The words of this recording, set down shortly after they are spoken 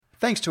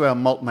Thanks to our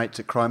malt mates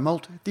at Cryer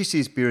Malt, this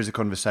is Beer as a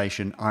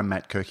Conversation. I'm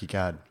Matt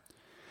Kierkegaard.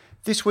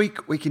 This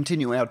week we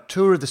continue our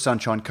tour of the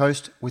Sunshine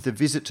Coast with a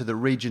visit to the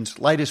region's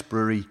latest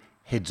brewery,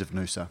 Heads of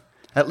Noosa.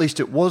 At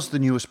least it was the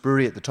newest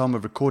brewery at the time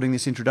of recording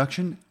this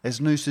introduction, as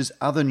Noosa's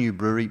other new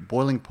brewery,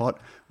 Boiling Pot,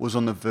 was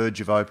on the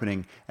verge of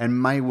opening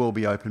and may well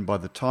be open by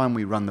the time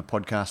we run the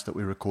podcast that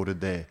we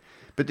recorded there.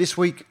 But this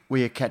week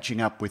we are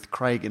catching up with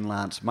Craig and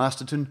Lance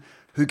Masterton,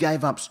 who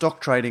gave up stock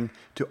trading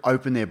to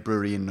open their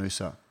brewery in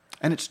Noosa.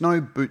 And it's no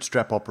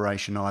bootstrap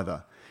operation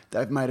either.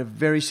 They've made a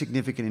very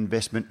significant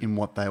investment in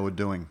what they were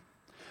doing.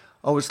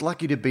 I was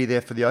lucky to be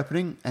there for the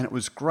opening, and it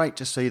was great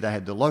to see they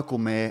had the local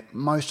mayor,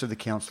 most of the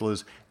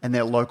councillors, and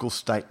their local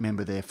state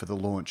member there for the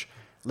launch.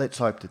 Let's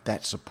hope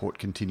that support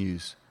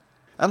continues.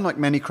 Unlike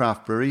many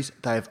craft breweries,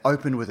 they have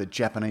opened with a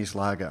Japanese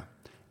lager.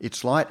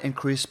 It's light and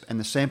crisp, and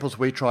the samples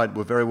we tried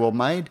were very well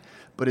made,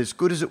 but as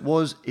good as it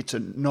was, it's a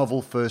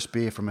novel first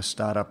beer from a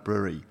startup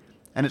brewery.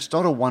 And it's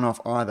not a one-off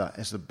either,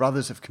 as the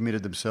brothers have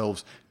committed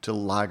themselves to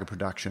lager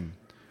production.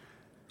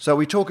 So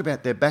we talk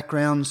about their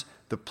backgrounds,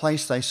 the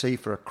place they see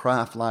for a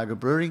craft lager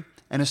brewery,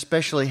 and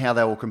especially how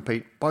they will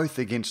compete both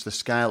against the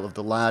scale of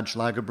the large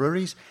lager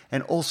breweries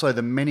and also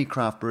the many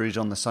craft breweries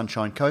on the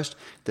Sunshine Coast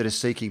that are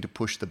seeking to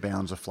push the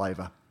bounds of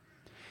flavour.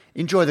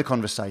 Enjoy the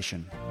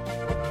conversation.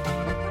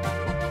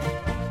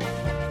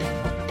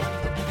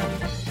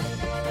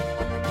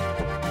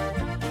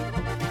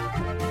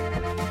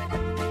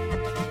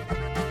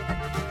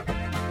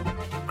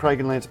 Craig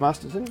and Lance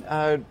Masterton,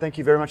 thank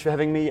you very much for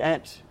having me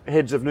at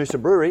Heads of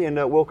Noosa Brewery, and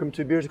welcome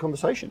to Beer as a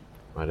Conversation.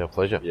 Mate, our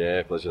pleasure.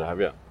 Yeah, pleasure to have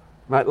you.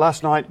 Mate,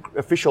 last night,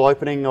 official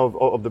opening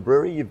of the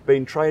brewery. You've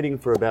been trading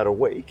for about a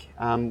week.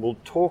 We'll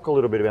talk a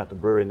little bit about the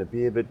brewery and the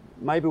beer, but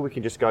maybe we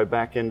can just go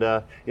back and,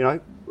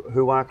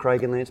 who are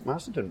Craig and Lance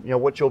Masterton?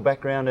 What's your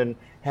background and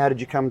how did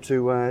you come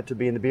to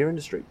be in the beer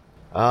industry?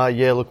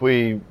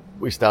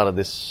 We started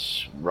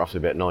this roughly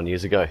about 9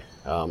 years ago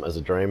as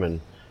a dream,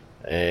 and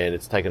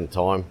it's taken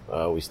time.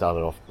 We started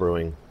off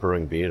brewing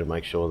beer to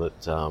make sure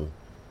that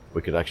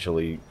we could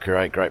actually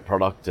create great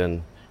product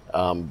and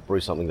brew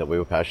something that we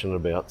were passionate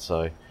about.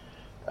 So,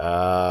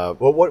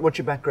 what's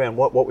your background?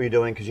 What were you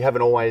doing? Because you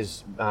haven't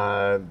always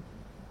been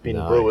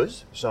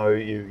brewers, so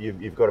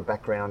you've got a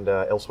background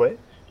elsewhere.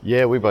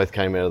 Yeah, we both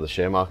came out of the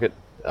share market.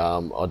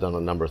 I'd done a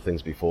number of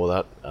things before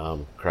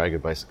that. Craig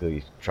had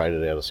basically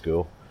traded out of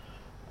school.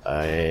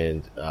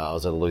 And I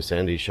was at a loose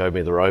end. He showed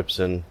me the ropes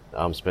and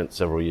spent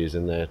several years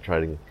in there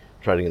trading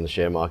in the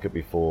share market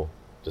before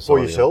deciding.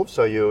 For yourself?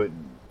 So you?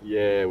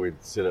 Yeah,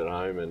 we'd sit at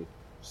home and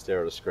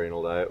stare at a screen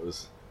all day. It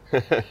was,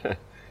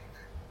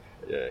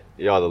 yeah,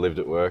 you either lived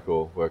at work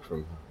or worked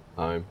from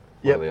home,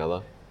 one or the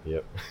other.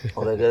 Yep.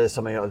 Well, there's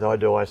something that I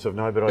do. I sort of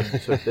know, but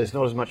there's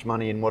not as much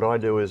money in what I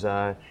do as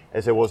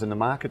there was in the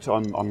market.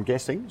 I'm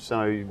guessing.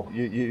 So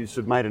you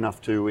sort of made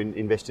enough to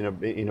invest in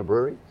a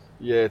brewery.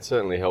 Yeah, it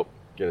certainly helped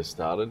get us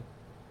started.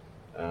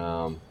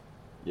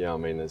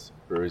 There's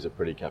breweries are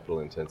pretty capital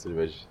intensive,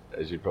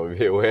 as you'd probably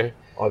be aware.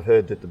 I've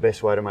heard that the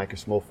best way to make a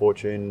small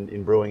fortune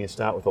in brewing is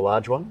start with a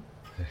large one.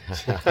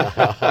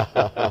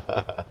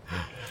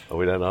 Well,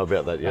 we don't know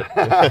about that yet.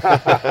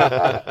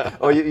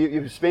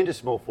 You've spent a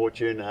small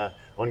fortune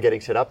on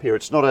getting set up here.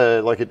 It's not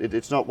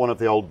it's not one of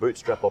the old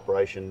bootstrap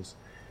operations.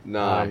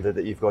 No,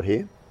 that you've got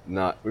here.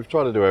 No, we've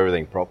tried to do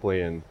everything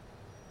properly, and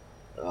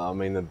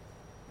the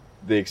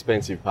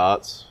expensive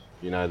parts,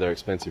 they're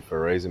expensive for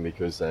a reason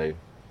because they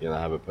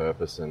have a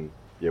purpose, and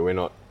we're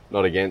not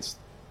against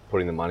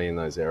putting the money in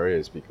those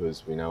areas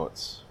because we know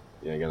it's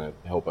going to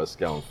help us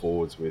going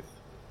forwards with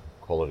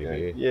quality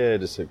beer. Yeah,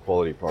 just a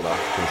quality product,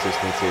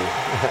 consistency.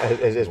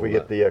 As we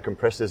get the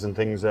compressors and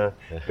things going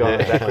in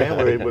the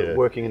background, we're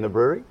working in the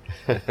brewery.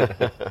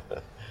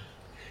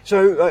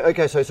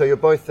 So you're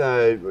both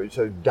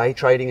day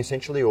trading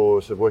essentially,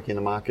 or sort of working in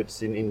the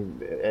markets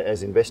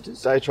as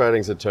investors? Day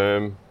trading's a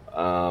term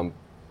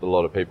a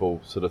lot of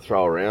people sort of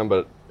throw around,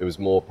 but it was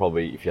more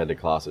probably if you had to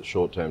class it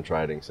short-term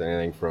trading. So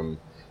anything from,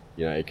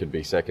 it could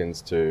be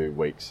seconds to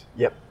weeks.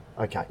 Yep.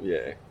 Okay.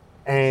 Yeah.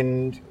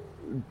 And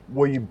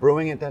were you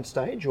brewing at that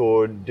stage,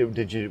 or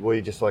were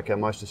you just like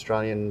most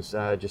Australians,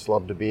 just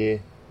loved a beer?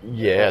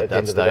 Yeah, at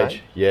that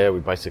stage. Yeah, we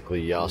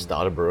basically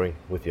started brewing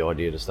with the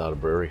idea to start a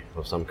brewery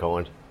of some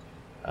kind.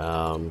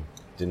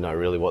 Didn't know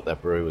really what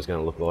that brewery was going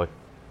to look like,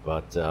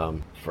 but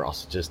for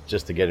us,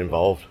 just to get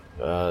involved,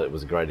 it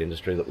was a great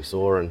industry that we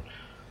saw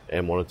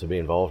and wanted to be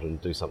involved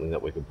and do something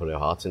that we could put our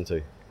hearts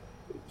into.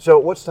 So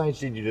at what stage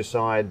did you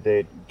decide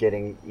that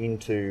getting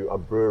into a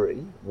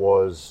brewery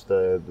was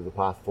the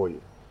path for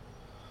you?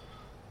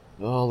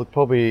 Oh, look,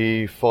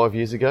 probably 5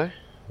 years ago.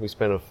 We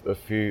spent a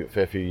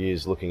fair few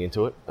years looking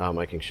into it,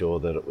 making sure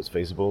that it was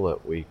feasible,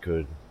 that we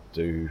could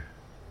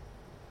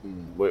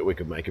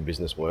make a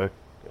business work,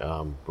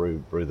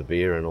 brew the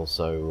beer, and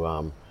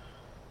also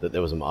that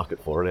there was a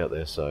market for it out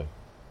there. So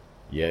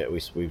yeah,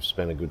 we've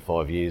spent a good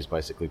 5 years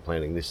basically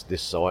planning this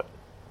site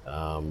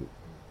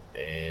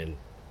and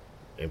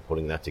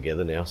putting that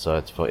together now. So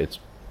it's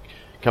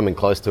coming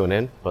close to an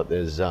end, but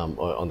there's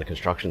on the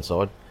construction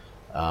side,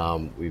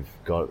 We've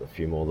got a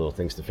few more little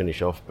things to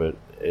finish off, but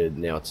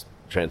now it's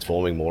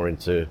transforming more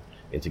into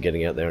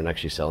getting out there and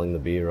actually selling the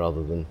beer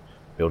rather than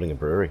building a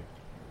brewery.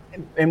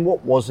 And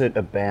what was it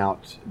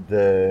about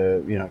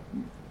the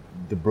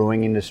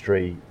brewing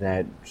industry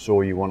that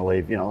saw you want to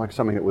leave, like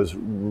something that was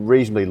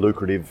reasonably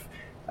lucrative,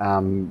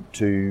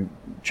 to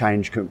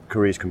change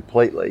careers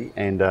completely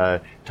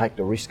and take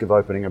the risk of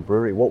opening a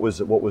brewery? What was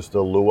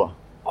the lure?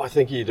 I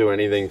think you do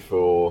anything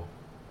for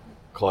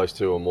close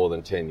to or more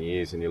than 10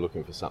 years and you're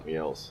looking for something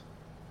else.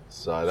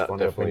 So that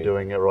definitely...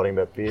 I've been writing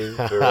about beer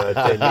for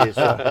 10 years.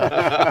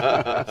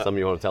 So. Something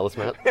you want to tell us,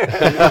 Matt?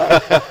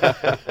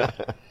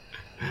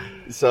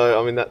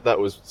 So, I mean, that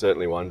was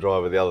certainly one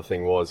driver. The other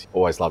thing was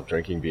always loved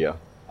drinking beer,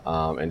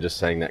 and just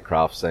seeing that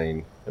craft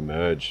scene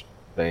emerge,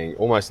 being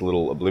almost a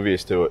little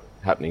oblivious to it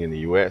happening in the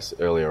US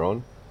earlier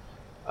on.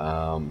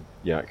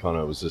 It kind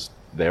of was just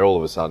there all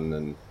of a sudden,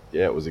 and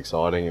yeah, it was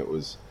exciting. It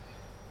was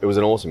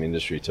an awesome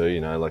industry too,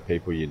 like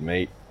people you'd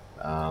meet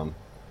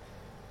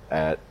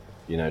at,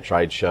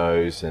 trade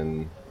shows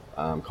and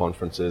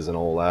conferences and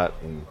all that,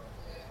 and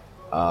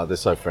they're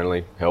so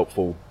friendly,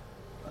 helpful.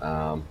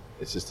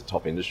 It's just a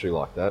top industry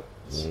like that.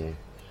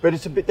 But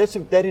it's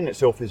that in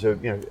itself is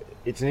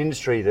it's an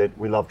industry that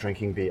we love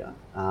drinking beer.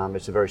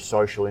 It's a very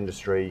social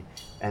industry,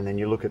 and then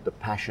you look at the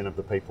passion of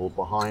the people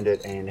behind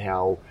it and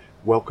how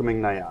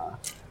welcoming they are.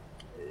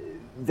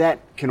 That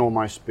can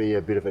almost be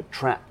a bit of a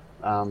trap,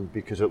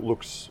 because it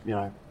looks,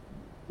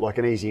 like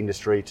an easy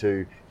industry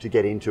to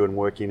get into and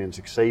work in and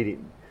succeed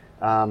in.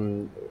 I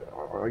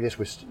guess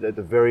we're at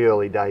the very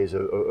early days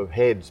of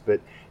Heads, but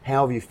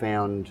how have you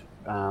found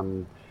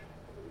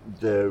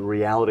the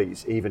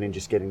realities, even in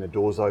just getting the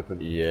doors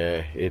open?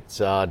 Yeah, it's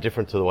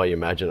different to the way you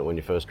imagine it when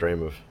you first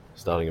dream of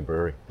starting a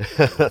brewery.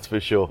 That's for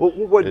sure.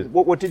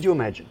 What did you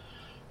imagine?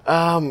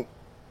 Well,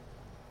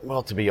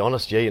 to be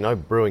honest,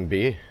 brewing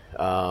beer,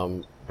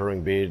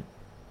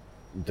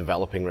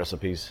 developing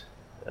recipes,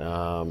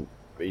 and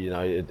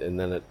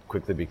then it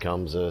quickly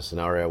becomes a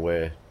scenario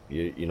where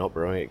you're not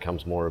brewing. It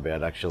comes more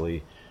about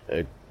actually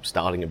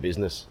starting a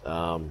business.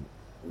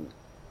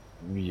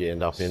 You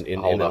end up in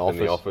an office.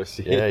 In the office.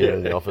 Yeah, you're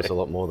in the office a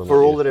lot more than...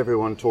 For all that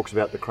everyone talks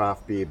about the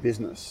craft beer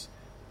business,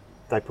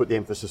 they put the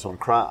emphasis on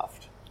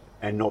craft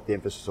and not the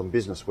emphasis on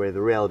business, where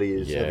the reality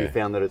is, have you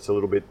found that it's a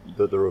little bit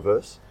the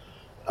reverse?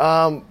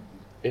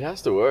 It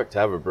has to work to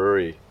have a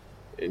brewery.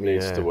 It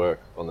needs to work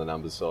on the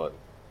numbers side.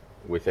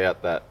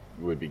 Without that,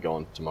 we'd be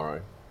gone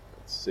tomorrow.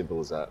 It's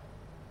simple as that.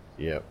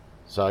 Yeah.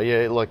 So,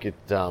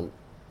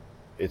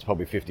 it's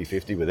probably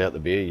 50-50. Without the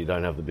beer, you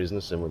don't have the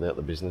business, and without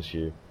the business,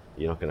 you're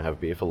not going to have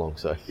beer for long.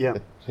 So yeah,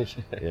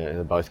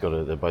 they've both got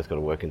to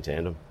work in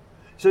tandem.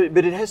 So,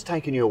 but it has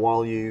taken you a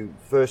while. You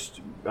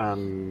first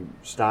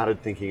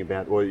started thinking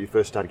about, you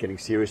first started getting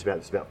serious about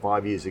this about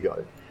 5 years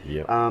ago.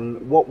 Yeah.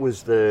 What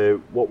was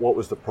the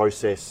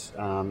process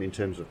in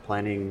terms of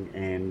planning,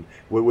 and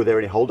were there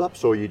any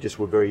hold-ups, or you just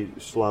were very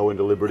slow and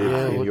deliberative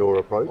in your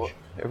approach? Well,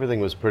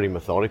 everything was pretty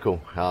methodical.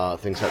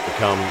 Things had to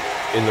come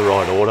in the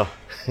right order.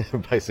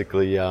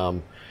 Basically,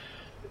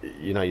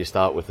 you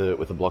start with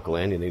a block of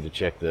land. You need to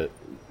check that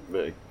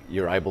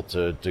you're able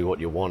to do what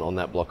you want on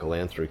that block of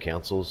land through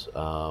councils,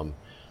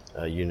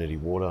 Unity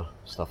Water,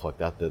 stuff like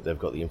that. That they've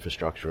got the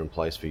infrastructure in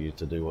place for you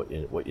to do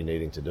what you're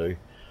needing to do.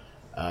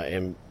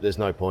 And there's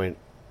no point,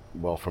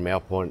 from our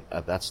point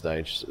at that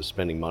stage,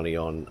 spending money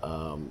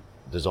on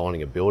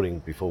designing a building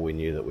before we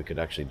knew that we could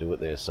actually do it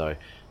there. So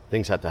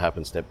things had to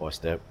happen step by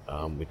step.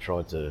 We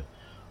tried to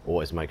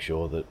always make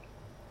sure that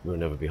we were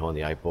never behind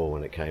the eight ball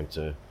when it came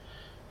to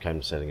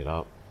setting it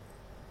up,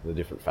 the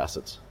different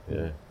facets.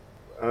 Yeah.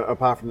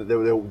 Apart from that,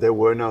 there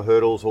were no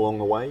hurdles along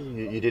the way.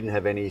 You didn't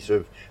have any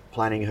sort of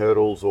planning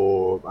hurdles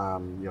or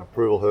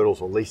approval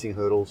hurdles or leasing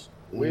hurdles.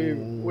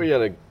 We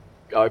had an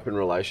open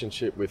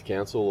relationship with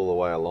council all the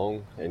way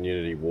along, and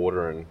Unity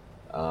Water, and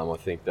I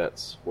think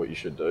that's what you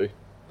should do.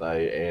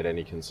 They aired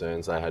any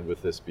concerns they had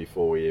with us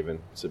before we even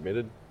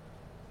submitted.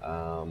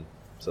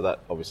 So that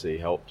obviously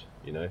helped.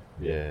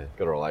 Yeah.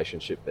 Got a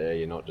relationship there.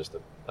 You're not just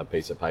a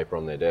piece of paper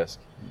on their desk.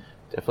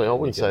 Definitely, I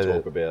wouldn't say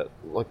talk that. About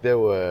there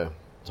were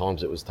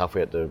times it was tough. We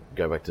had to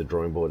go back to the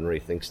drawing board and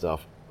rethink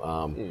stuff.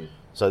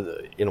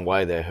 So in a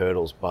way, they're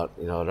hurdles, but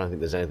I don't think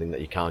there's anything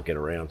that you can't get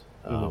around.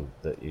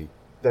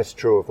 That's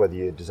true of whether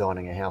you're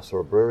designing a house or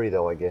a brewery,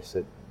 though. I guess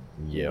that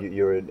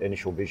your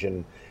initial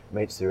vision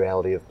meets the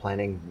reality of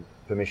planning,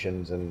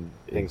 permissions, and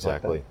things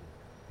like that.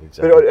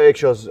 Exactly. But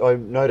actually, I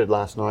noted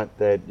last night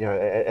that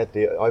at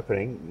the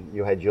opening,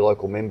 you had your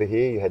local member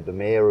here, you had the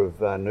mayor of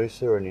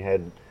Noosa, and you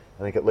had,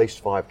 I think, at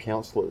least 5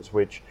 councillors,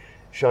 which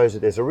shows that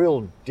there's a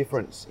real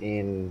difference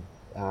in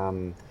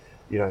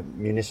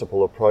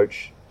municipal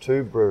approach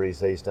to breweries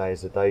these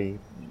days. That they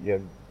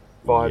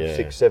 5,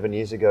 6, 7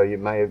 years ago, you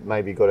may have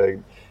maybe got a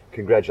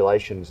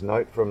congratulations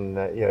note from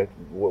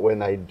when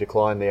they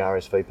declined the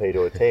RSVP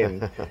to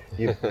attend.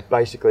 You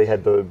basically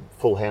had the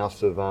full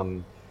house of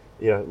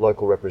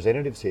local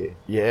representatives here.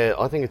 Yeah,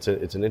 I think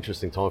it's an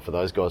interesting time for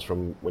those guys.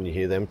 From when you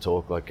hear them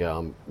talk, like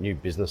new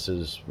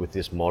businesses with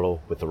this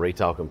model, with the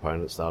retail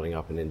component starting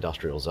up in the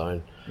industrial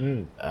zone.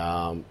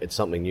 It's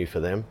something new for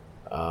them.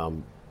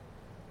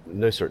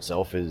 Noosa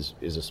itself is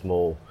a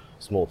small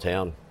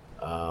town.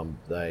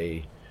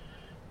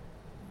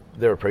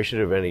 They're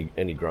appreciative of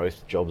any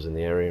growth, jobs in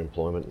the area,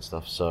 employment and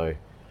stuff. So,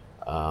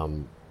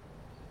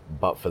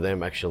 but for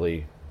them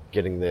actually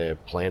getting their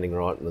planning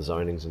right and the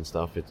zonings and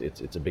stuff,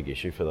 it's a big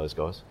issue for those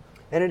guys.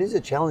 And it is a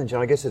challenge,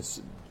 and I guess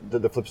it's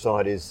the flip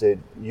side is that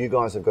you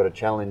guys have got a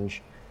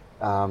challenge.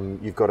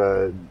 You've got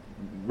a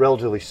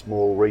relatively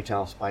small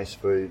retail space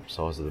for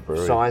Size of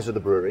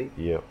the brewery.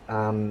 Yeah.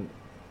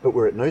 But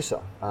we're at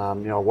Noosa.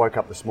 I woke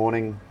up this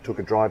morning, took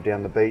a drive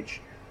down the beach,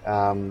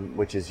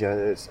 which is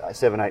it's a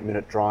 7-8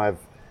 minute drive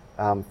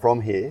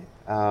from here,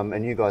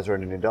 and you guys are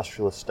in an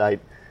industrial estate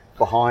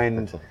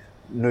behind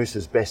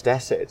Noosa's best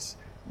assets.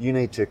 You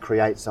need to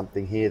create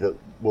something here that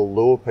will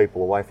lure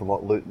people away from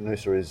what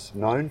Noosa is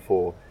known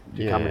for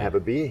to come and have a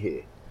beer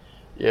here.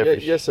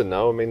 Yes and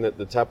no. I mean,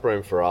 the tap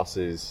room for us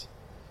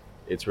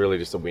it's really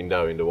just a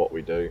window into what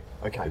we do.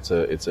 Okay.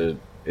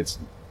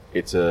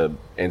 It's a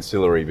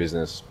ancillary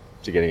business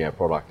to getting our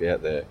product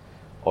out there.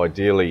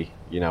 Ideally,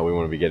 we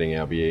want to be getting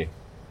our beer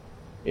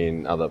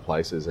in other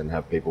places and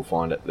have people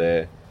find it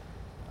there.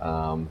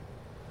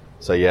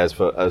 As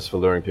for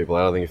luring people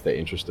out, I think if they're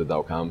interested,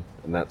 they'll come,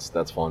 and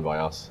that's fine by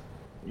us.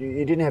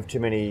 You didn't have too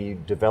many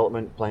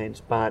development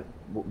plans, but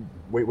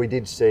we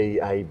did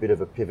see a bit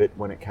of a pivot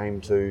when it came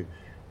to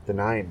the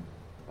name.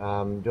 Do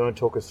you want to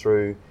talk us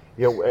through,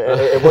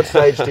 at what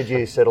stage did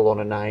you settle on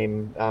a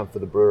name for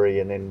the brewery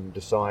and then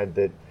decide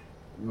that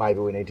maybe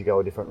we need to go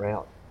a different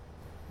route?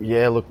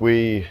 Yeah, look,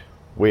 we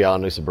are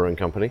Noosa Brewing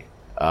Company.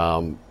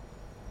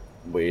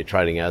 We're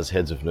trading as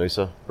Heads of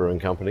Noosa Brewing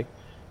Company.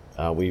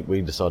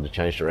 We decided to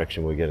change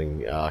direction. We're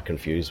getting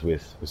confused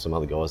with some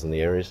other guys in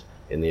the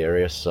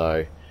area.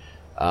 So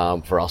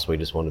for us, we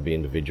just wanted to be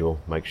individual,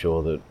 make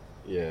sure that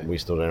we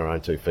stood on our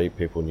own 2 feet.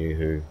 People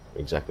knew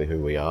exactly who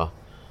we are.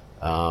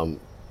 To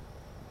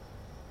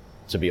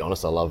be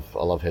honest, I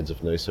love Heads of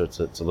Noosa.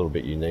 It's a little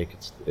bit unique.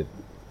 It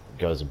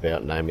goes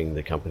about naming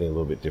the company a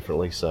little bit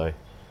differently. So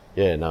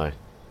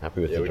happy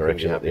with the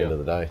direction at the end of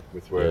the day.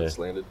 With where it's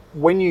landed.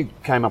 When you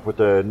came up with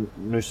the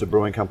Noosa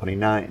Brewing Company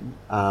name,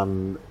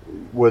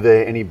 were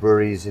there any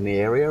breweries in the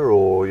area,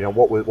 or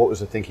what was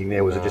the thinking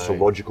there? Was it just a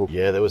logical?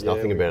 Yeah, there was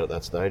nothing about it at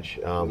that stage.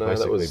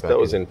 That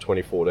was in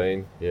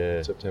 2014.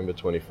 Yeah, September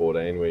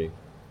 2014 we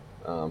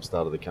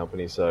started the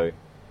company. So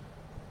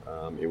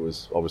it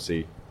was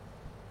obviously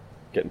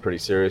getting pretty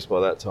serious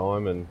by that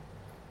time, and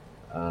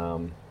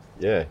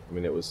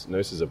it was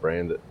Noosa's a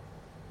brand that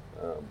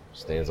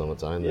stands on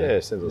its own.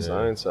 Stands on its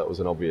own. So it was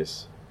an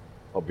obvious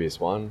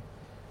one.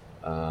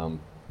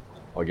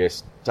 I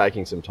guess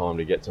taking some time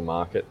to get to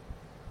market.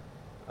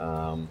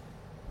 I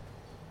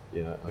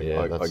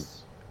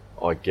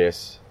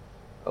guess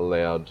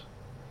allowed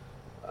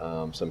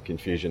some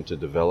confusion to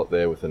develop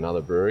there with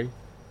another brewery.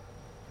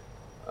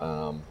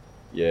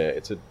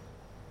 It's a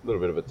little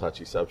bit of a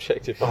touchy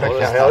subject, if I'm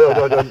honest. I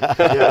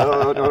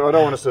don't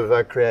want to sort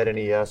of create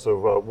any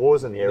sort of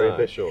wars in the area. No,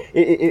 but sure.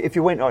 If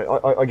you went,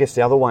 I guess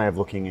the other way of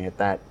looking at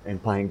that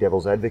and playing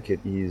devil's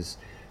advocate is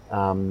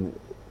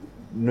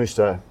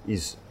Noosa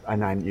is a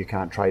name that you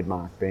can't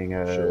trademark, being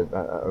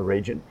a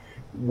region.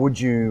 Would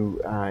you,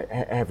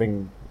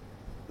 having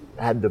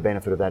had the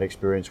benefit of that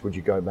experience, would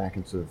you go back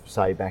and sort of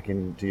say back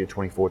into your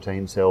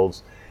 2014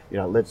 selves,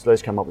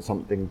 let's come up with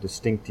something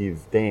distinctive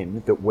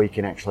then that we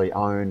can actually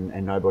own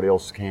and nobody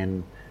else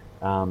can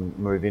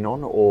move in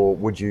on? Or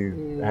would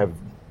you have...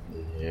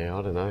 Yeah,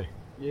 I don't know.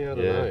 Yeah, I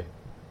don't know.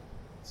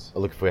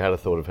 Look, if we had a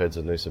thought of Heads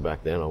of Noosa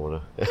back then,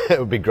 it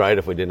would be great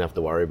if we didn't have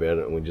to worry about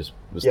it and we just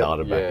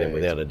started back then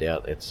without a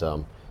doubt. It's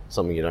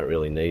something you don't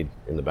really need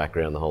in the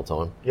background the whole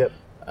time. Yep.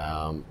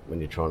 When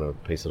you're trying to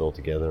piece it all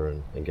together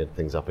and get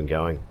things up and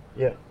going.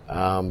 Yeah.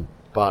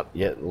 But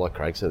like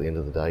Craig said, at the end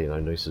of the day,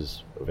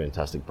 Noosa's a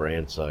fantastic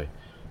brand. So,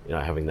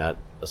 having that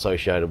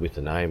associated with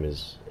the name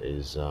is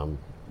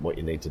what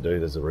you need to do.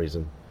 There's a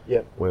reason.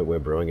 Yeah. We're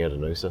brewing out of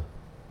Noosa.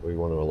 We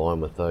want to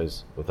align with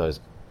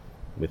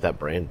that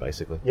brand,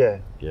 basically. Yeah.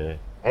 Yeah.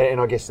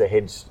 And I guess the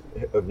Heads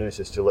of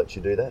Noosa still lets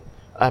you do that?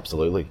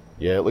 Absolutely.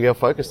 Yeah. Look, our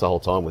focus the whole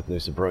time with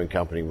Noosa Brewing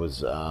Company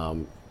was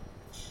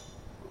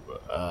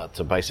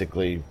to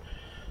basically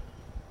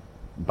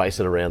base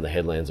it around the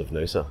headlands of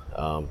Noosa,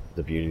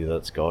 the beauty that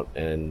it's got,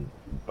 and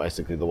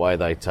basically the way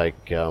they take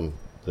the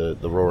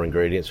raw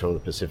ingredients from the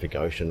Pacific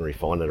Ocean,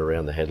 refine it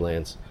around the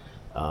headlands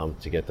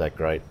to get that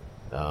great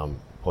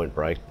point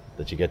break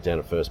that you get down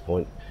at First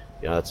Point.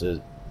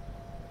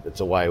 It's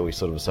a way we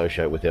sort of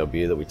associate with our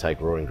beer, that we take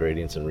raw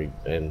ingredients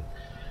and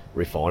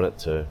refine it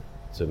to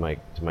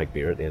make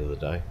beer at the end of the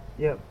day.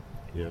 Yeah.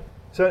 Yeah.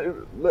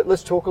 So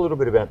let's talk a little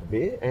bit about the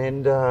beer,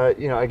 and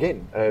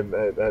again,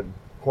 a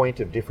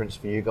point of difference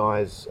for you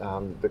guys.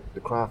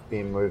 The craft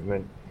beer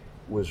movement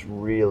was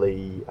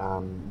really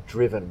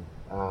driven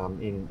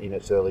in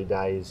its early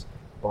days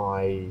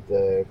by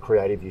the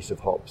creative use of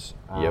hops,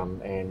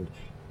 and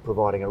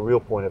providing a real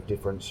point of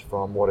difference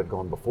from what had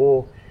gone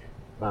before.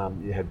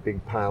 You had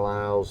big pale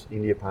ales,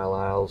 India pale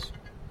ales,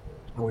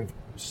 and we've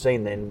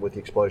seen then with the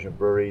explosion of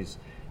breweries,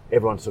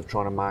 everyone's sort of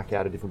trying to mark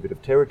out a different bit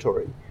of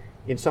territory.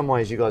 In some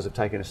ways, you guys have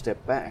taken a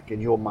step back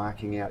and you're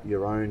marking out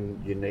your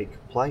own unique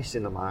place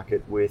in the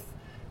market with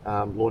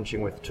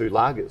launching with 2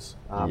 lagers,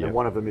 and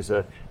one of them is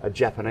a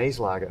Japanese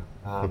lager.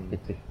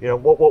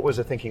 What was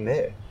the thinking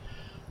there?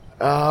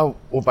 Well,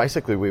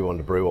 basically, we wanted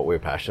to brew what we were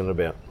passionate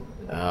about.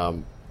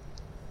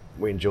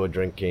 We enjoy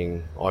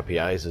drinking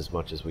IPAs as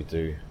much as we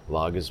do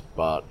lagers,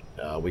 but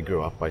we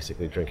grew up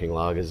basically drinking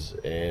lagers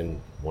and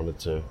wanted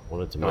to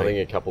make. I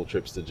think a couple of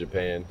trips to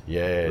Japan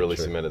really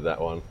cemented that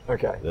one.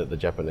 Okay. The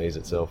Japanese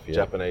itself, yeah.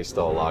 Japanese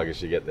style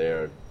lagers you get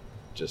there are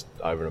just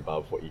over and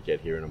above what you get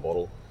here in a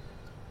bottle,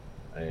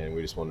 and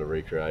we just wanted to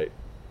recreate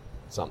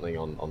something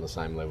on the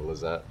same level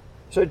as that.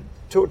 So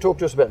talk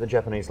to us about the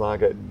Japanese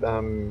lager.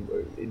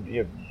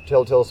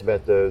 Tell us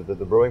about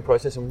the brewing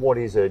process, and what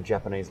is a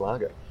Japanese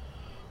lager?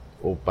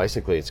 Well,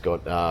 basically, it's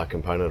got a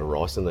component of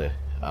rice in there.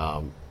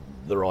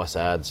 The rice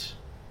adds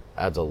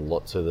a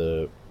lot to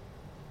the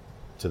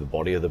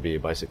body of the beer,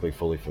 basically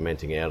fully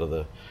fermenting out of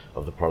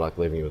the product,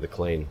 leaving you with a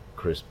clean,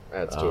 crisp.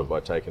 Adds to it by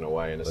taking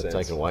away, in a sense.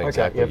 Taking away, okay,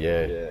 exactly.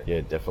 Yep.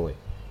 Yeah, definitely.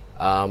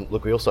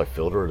 Look, we also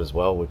filter it as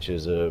well, which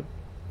is a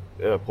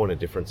point of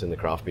difference in the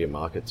craft beer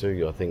market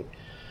too. I think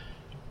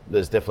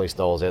there's definitely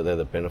styles out there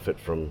that benefit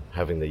from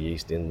having the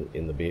yeast in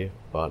the beer,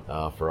 but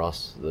for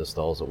us, the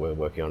styles that we're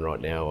working on right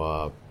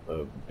now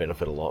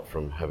benefit a lot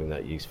from having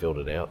that yeast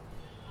filtered out.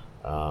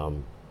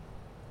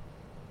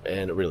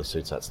 And it really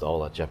suits that style,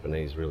 that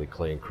Japanese, really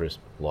clean, crisp,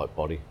 light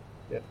body.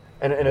 Yeah,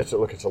 and it's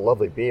a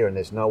lovely beer, and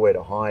there's nowhere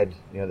to hide.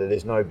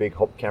 There's no big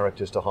hop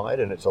characters to hide,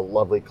 and it's a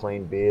lovely,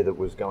 clean beer that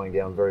was going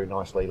down very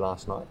nicely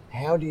last night.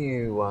 How do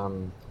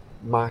you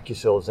mark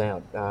yourselves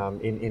out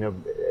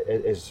in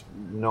as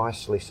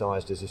nicely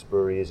sized as this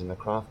brewery is in the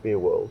craft beer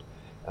world?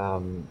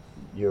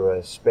 You're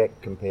a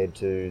spec compared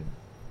to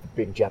the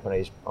big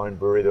Japanese-owned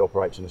brewery that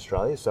operates in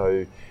Australia,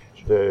 so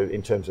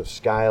in terms of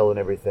scale and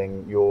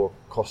everything, your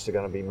costs are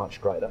going to be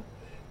much greater.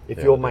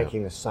 If you're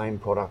making the same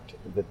product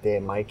that they're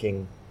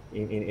making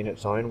in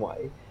its own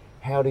way,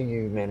 how do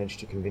you manage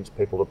to convince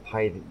people to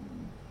pay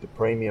the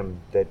premium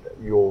that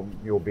your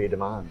beer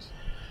demands?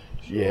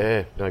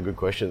 Yeah, no, good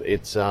question.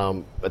 It's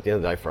at the end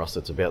of the day, for us,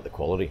 it's about the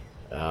quality.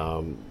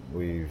 I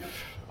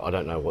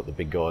don't know what the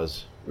big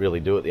guys really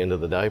do at the end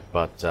of the day,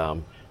 but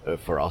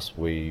for us,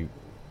 we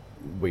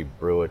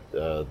brew it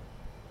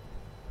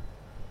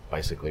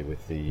basically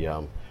with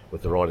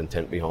the right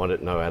intent behind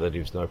it. No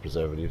additives, no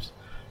preservatives.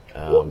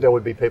 Well, there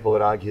would be people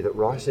that argue that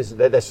rice isn't.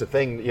 That's the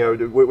thing.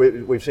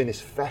 We've seen this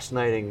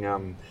fascinating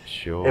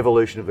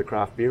evolution of the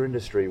craft beer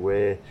industry,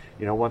 where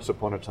once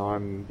upon a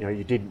time,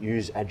 you didn't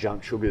use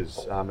adjunct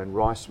sugars, and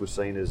rice was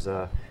seen as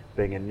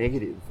being a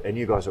negative. And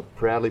you guys are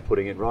proudly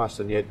putting in rice,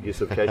 and yet you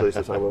sort of casually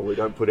say, "Well, we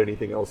don't put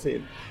anything else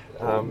in."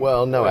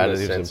 Well, no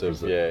additives.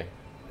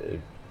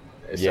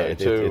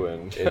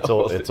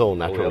 It's all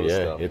natural.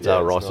 It's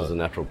rice is a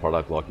natural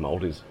product like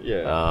malt is.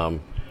 Yeah.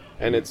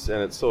 And it's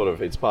sort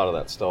of part of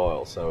that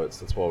style, so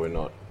that's why we're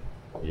not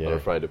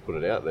afraid to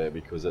put it out there,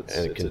 because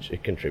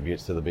it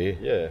contributes to the beer.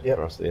 Yeah.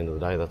 For us, at the end of the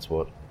day, that's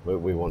what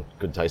we want: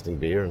 good tasting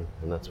beer,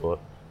 and that's what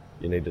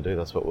you need to do.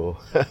 That's what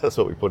that's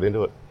what we put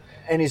into it.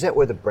 And is that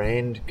where the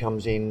brand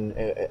comes in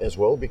as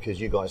well? Because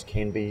you guys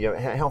can be.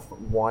 How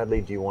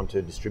widely do you want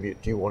to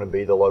distribute? Do you want to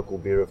be the local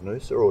beer of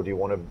Noosa, or do you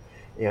want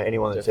to?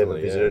 Anyone that's ever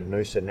visited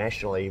Noosa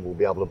nationally will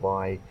be able to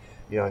buy,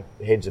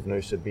 Heads of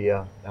Noosa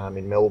beer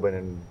in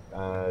Melbourne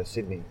and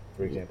Sydney,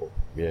 for example.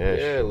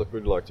 Yeah. Look,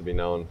 we'd like to be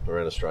known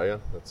around Australia.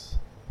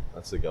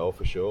 That's the goal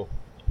for sure.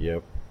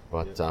 Yep.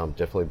 But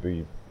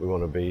definitely we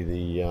want to be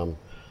the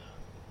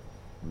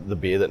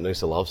beer that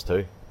Noosa loves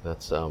too.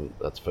 That's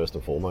first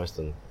and foremost,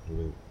 and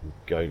we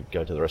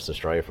go to the rest of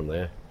Australia from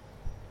there.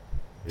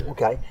 Yeah.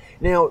 Okay.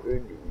 Now,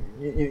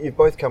 you've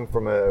both come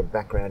from a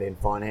background in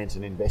finance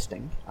and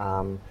investing,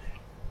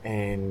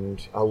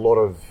 and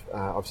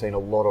I've seen a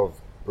lot of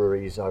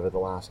breweries over the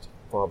last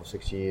 5 or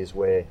 6 years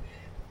where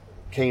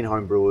keen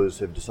home brewers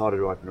have decided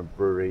to open a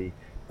brewery.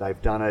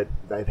 They've done it.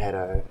 They've had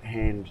a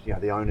hand.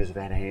 The owners have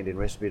had a hand in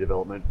recipe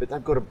development, but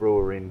they've got a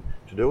brewer in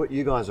to do it.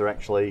 You guys are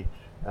actually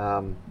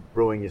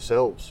brewing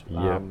yourselves.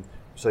 Yeah.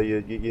 So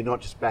you're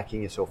not just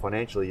backing yourself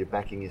financially. You're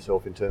backing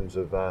yourself in terms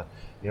of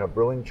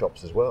brewing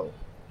chops as well.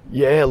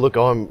 Yeah, look,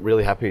 I'm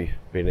really happy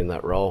being in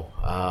that role.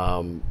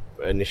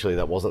 Initially,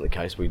 that wasn't the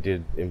case. We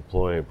did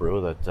employ a brewer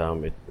that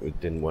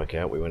it didn't work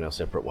out. We went our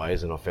separate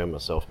ways, and I found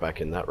myself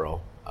back in that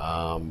role.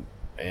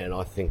 And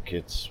I think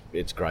it's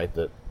great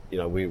that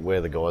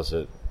we're the guys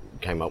that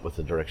came up with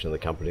the direction of the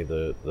company,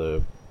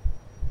 the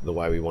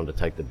way we wanted to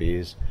take the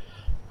beers,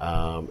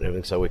 and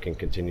everything. So we can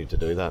continue to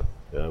do that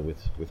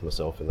with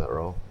myself in that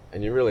role.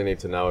 And you really need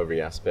to know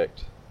every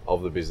aspect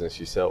of the business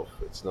yourself.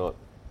 It's not,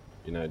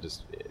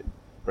 just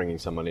bringing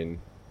someone in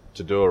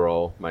to do a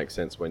role makes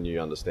sense when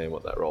you understand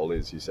what that role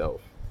is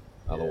yourself.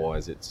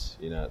 Otherwise, it's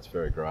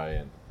very grey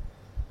and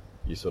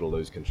you sort of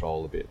lose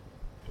control a bit.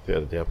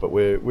 Without a doubt. But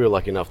we were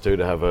lucky enough too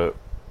to have a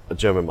a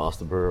German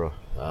master brewer,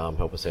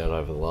 help us out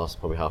over the last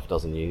probably half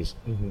dozen years.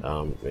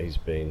 He's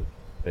been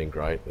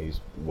great. He's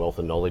wealth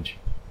of knowledge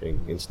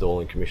in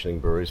installing, commissioning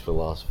breweries for the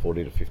last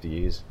 40 to 50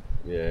 years.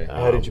 Yeah.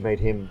 How did you meet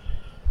him?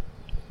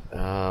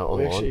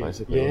 Online,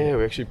 basically. Yeah,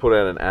 we actually put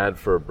out an ad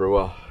for a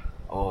brewer.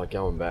 Oh,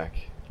 going back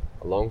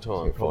a long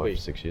time, probably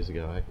 5-6 years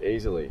ago. Eh?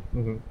 easily.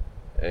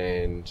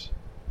 And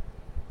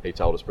he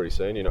told us pretty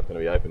soon, you're not going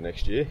to be open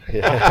next year.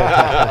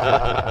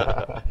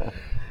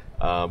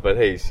 But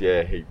he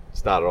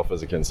started off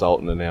as a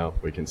consultant, and now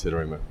we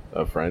consider him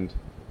a friend.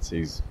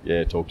 He's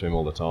talk to him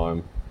all the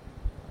time.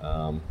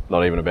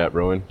 Not even about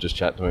brewing, just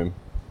chat to him,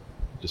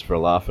 just for a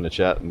laugh and a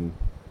chat, and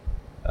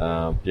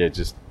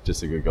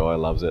just a good guy.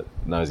 Loves it,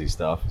 knows his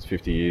stuff. He's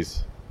 50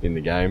 years in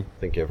the game. I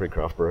think every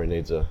craft brewery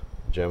needs a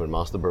German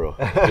master brewer.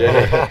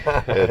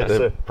 Yeah,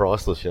 they're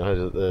priceless.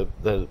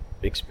 The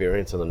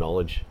experience and the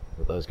knowledge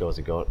that those guys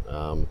have got.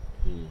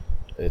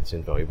 It's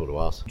invaluable to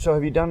us. So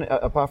have you done,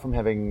 apart from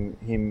having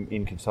him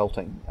in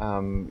consulting,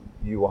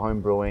 you were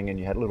home brewing and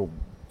you had a little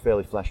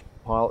fairly flash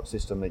pilot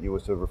system that you were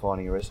sort of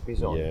refining your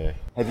recipes on. Yeah.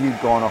 Have you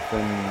gone off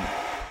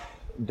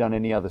and done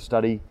any other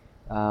study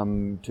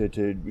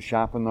to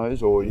sharpen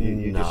those, or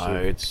you No, just sort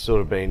of... it's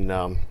sort of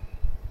been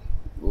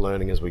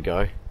learning as we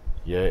go.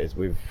 Yeah,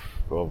 we've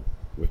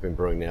been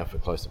brewing now for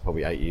close to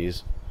probably 8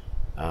 years,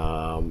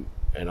 and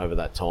over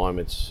that time,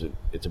 it's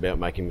about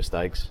making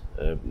mistakes,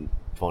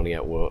 finding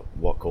out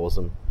what caused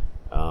them,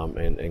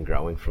 and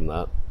growing from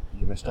that.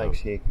 Your mistakes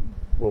here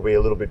will be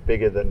a little bit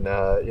bigger than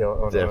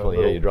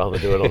Definitely, you'd rather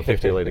do it on a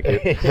 50-litre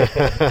kit.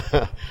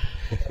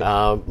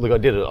 Look, I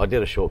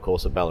did a short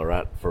course at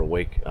Ballarat for a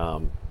week.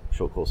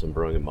 Short course in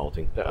brewing and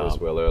malting. That was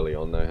well early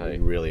on though, hey?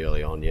 Really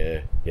early on,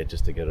 yeah,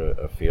 just to get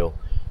a feel.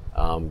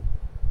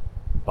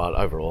 But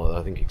overall,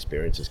 I think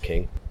experience is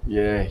king.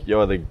 Yeah,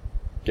 you either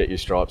get your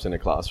stripes in a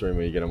classroom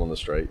or you get them on the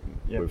street.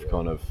 Yep.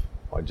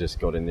 I just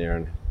got in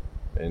there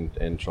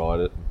and tried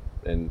it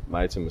and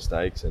made some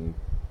mistakes and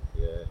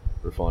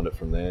refined it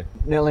from there.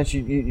 Now, Lance,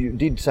 you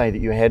did say that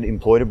you had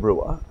employed a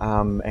brewer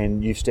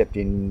and you stepped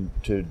in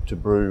to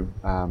brew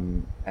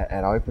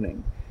at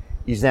opening.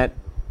 Is that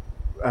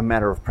a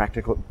matter of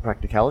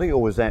practicality, or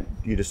was that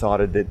you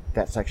decided that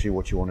that's actually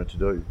what you wanted to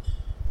do?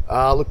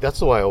 Look, that's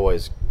the way I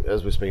always,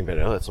 as we were speaking about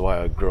earlier, that's the way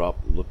I grew up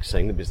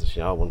seeing the business.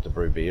 I wanted to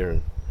brew beer,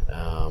 and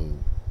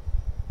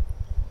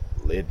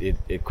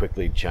it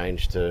quickly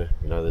changed to,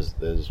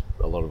 there's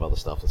a lot of other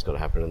stuff that's got to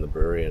happen in the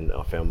brewery, and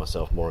I found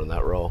myself more in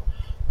that role.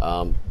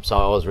 So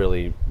I was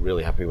really,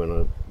 really happy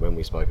when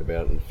we spoke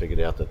about it and figured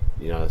out that,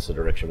 it's the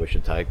direction we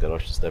should take, that I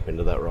should step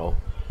into that role.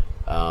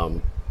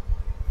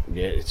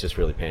 It's just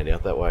really panned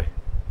out that way.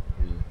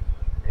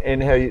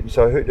 And how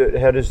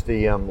does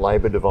the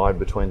labour divide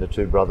between the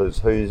two brothers?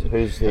 Who's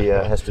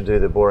has to do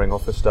the boring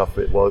office stuff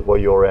while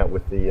you're out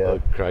with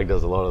the? Craig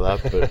does a lot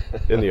of that, but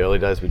in the early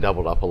days we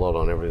doubled up a lot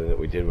on everything that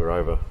we did. We're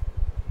over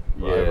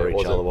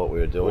each other what we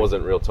were doing. It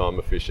wasn't real time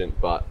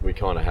efficient, but we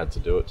kind of had to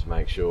do it to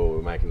make sure we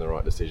were making the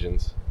right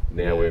decisions.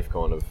 Now we've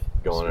kind of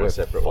gone our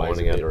separate ways.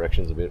 Finding our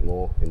directions a bit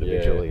more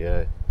individually,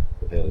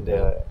 without a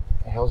doubt.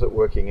 How's it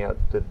working out?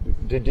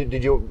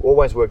 Did you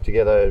always work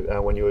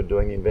together when you were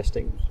doing the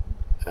investing?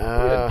 We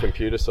had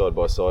computer side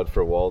by side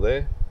for a while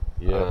there.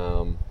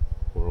 Yeah.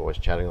 We were always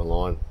chatting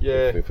online.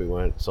 Yeah. If we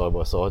weren't side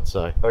by side,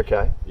 so.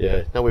 Okay.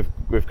 Yeah. No,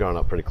 we've grown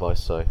up pretty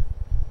close, so.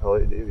 Well,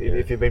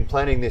 if you've been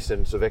planning this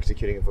and sort of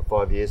executing it for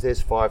 5 years,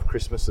 there's 5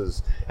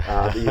 Christmases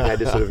that you've had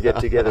to sort of get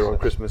together on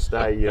Christmas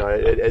Day.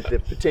 At the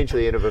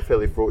potentially end of a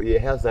fairly fraught year.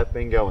 How's that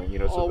been going?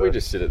 We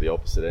just sit at the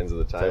opposite ends of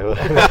the table.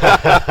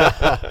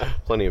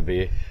 Plenty of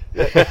beer.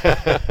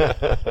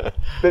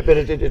 but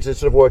it's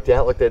sort of worked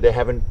out. Like there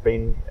haven't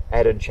been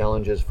added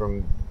challenges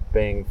from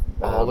being.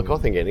 Look, I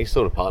think any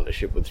sort of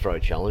partnership would throw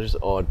challenges.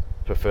 I'd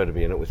prefer to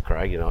be in it with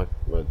Craig. I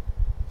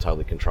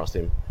totally can trust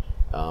him.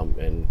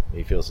 And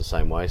he feels the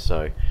same way,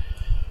 so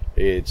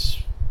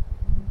there's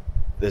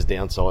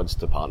downsides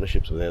to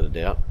partnerships without a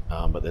doubt,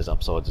 but there's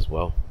upsides as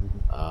well.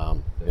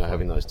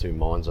 Having those two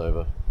minds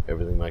over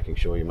everything, making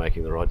sure you're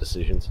making the right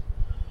decisions,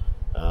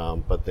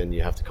 but then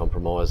you have to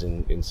compromise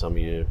in some of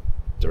your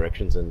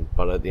directions,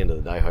 but at the end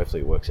of the day,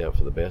 hopefully it works out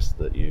for the best,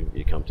 that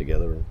you come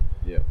together and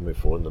move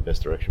forward in the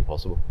best direction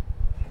possible.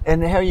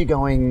 And how are you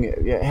going?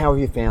 How have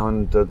you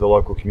found the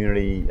local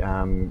community?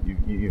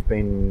 You've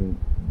been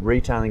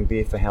retailing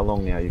beer for how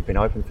long now? You've been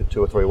open for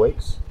 2 or 3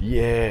 weeks?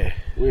 Yeah,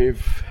 we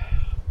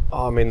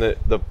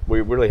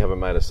really haven't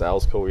made a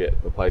sales call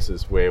yet. The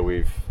places where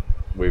we've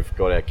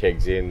got our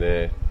kegs in,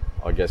 they're,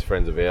 I guess,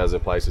 friends of ours. Are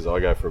places I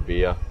go for a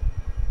beer,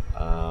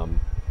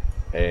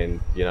 and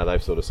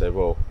they've sort of said,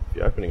 well, if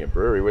you're opening a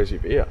brewery, where's your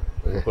beer?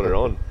 And we'll put it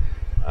on.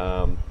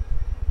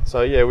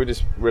 So we're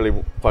just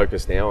really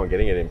focused now on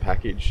getting it in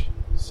package.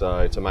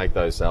 So to make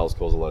those sales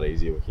calls a lot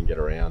easier, we can get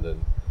around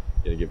and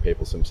give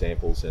people some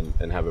samples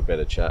and have a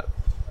better chat.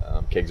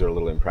 Kegs are a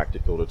little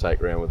impractical to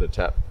take around with a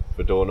tap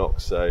for door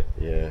knocks. So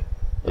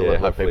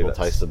hopefully people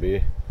taste the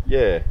beer.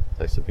 Yeah,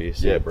 taste the beer.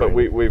 Yeah, but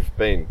we've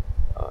been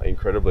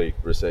incredibly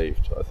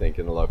received, I think,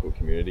 in the local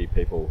community.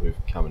 People who've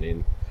coming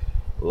in,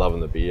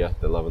 loving the beer,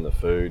 they're loving the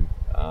food.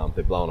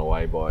 they're blown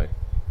away by,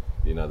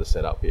 the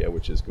setup here,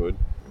 which is good.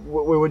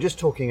 We were just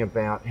talking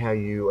about how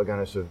you are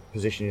going to sort of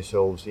position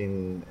yourselves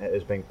in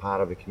as being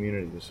part of the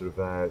community to sort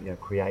of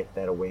create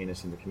that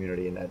awareness in the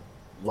community and that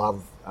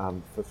love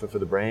for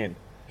the brand.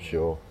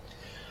 Sure.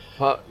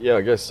 Yeah,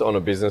 I guess on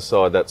a business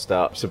side, that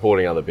starts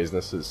supporting other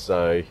businesses.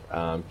 So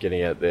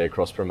getting out there,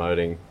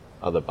 cross-promoting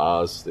other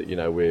bars that,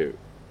 we're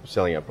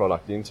selling our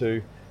product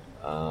into.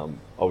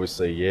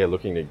 Obviously,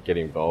 looking to get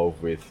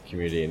involved with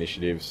community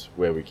initiatives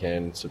where we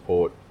can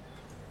support,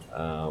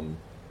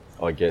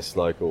 I guess,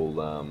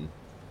 local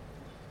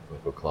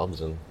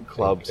clubs and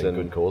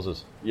good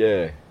causes.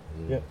 Yeah.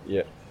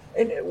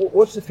 And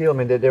what's the feel? I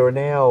mean, there are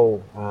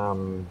now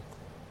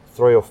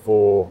 3 or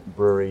 4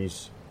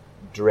 breweries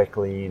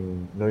directly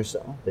in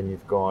Noosa. Then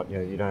you've got,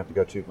 you don't have to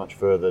go too much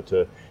further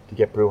to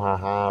get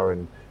Brouhaha,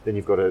 and then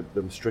you've got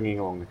them stringing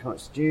along the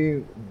coast. Do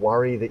you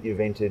worry that you've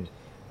entered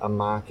a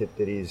market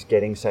that is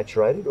getting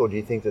saturated, or do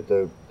you think that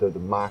the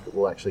market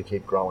will actually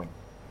keep growing?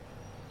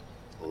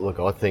 Look,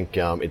 I think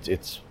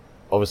it's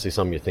obviously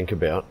something you think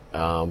about,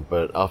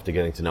 but after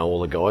getting to know all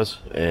the guys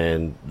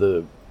and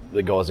the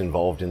guys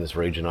involved in this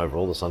region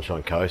overall, the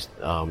Sunshine Coast,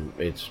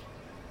 there's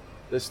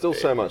still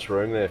so much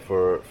room there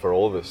for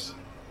all of us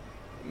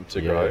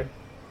to grow.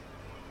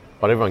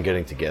 But everyone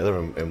getting together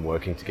and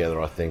working together,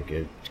 I think,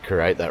 to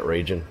create that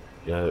region.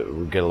 We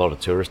get a lot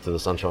of tourists to the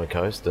Sunshine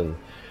Coast, and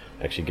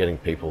actually getting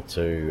people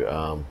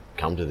to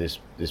come to this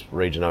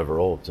region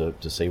overall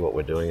to see what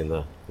we're doing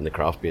in the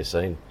craft beer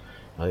scene.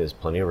 I think there's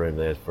plenty of room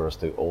there for us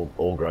to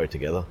all grow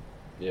together.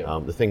 Yeah.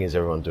 The thing is,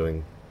 everyone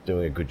doing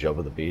a good job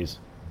of the beers.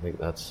 I think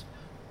that's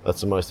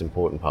the most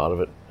important part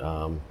of it,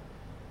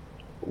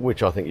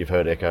 which I think you've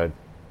heard echoed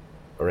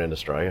around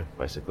Australia,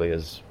 basically,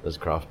 as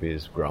craft beer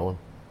is growing.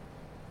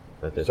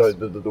 So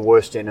the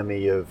worst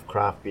enemy of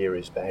craft beer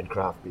is bad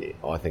craft beer.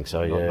 I think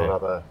so.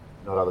 Yeah.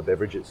 Not other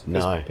beverages.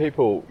 No.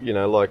 People,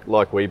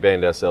 like we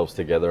band ourselves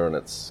together, and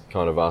it's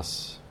kind of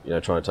us,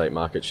 trying to take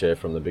market share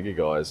from the bigger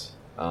guys.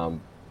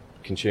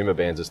 Consumer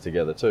bands us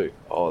together too.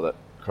 Oh, that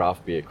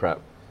craft beer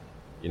crap,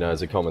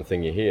 is a common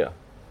thing you hear.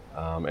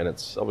 And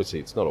it's obviously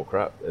it's not all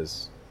crap.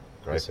 There's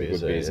Great some beers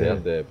good beers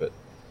out there, but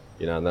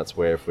and that's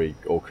where if we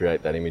all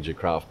create that image of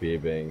craft beer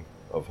being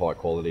of high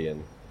quality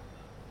and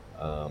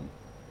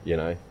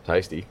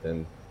tasty,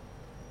 then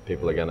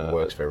people are gonna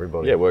works for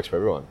everybody. Yeah, it works for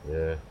everyone.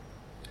 Yeah.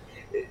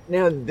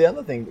 Now the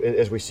other thing,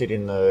 as we sit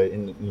in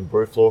the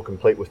brew floor,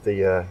 complete with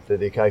the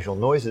occasional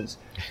noises,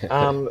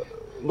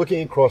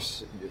 looking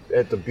across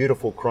at the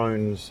beautiful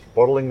Crohn's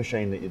bottling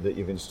machine that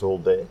you've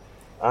installed there,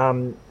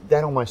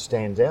 that almost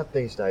stands out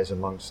these days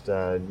amongst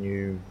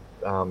new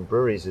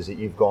breweries, is that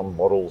you've gone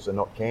bottles and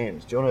not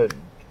cans. Do you want to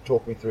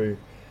talk me through,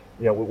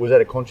 was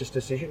that a conscious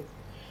decision?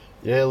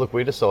 Yeah, look,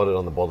 we decided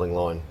on the bottling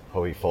line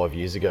probably 5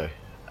 years ago.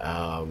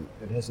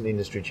 Hasn't the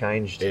industry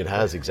changed? It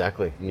has,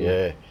 exactly.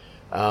 Yeah.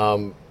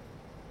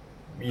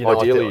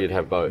 Ideally, you'd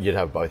have both. You'd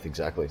have both,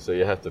 exactly. So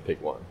you have to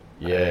pick one.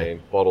 Yeah.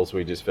 And bottles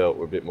we just felt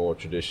were a bit more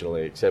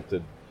traditionally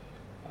accepted.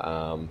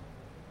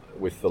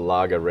 With the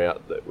lager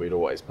route that we'd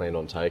always planned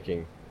on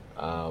taking,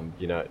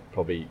 it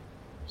probably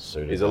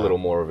is a little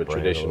more of a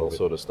traditional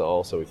sort of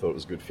style, so we thought it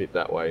was a good fit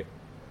that way.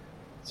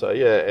 So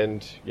yeah,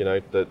 and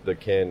the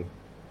can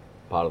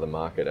part of the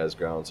market has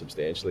grown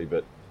substantially,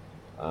 but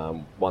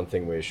one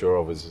thing we're sure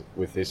of is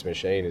with this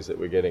machine is that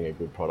we're getting a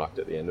good product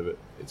at the end of it.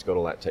 It's got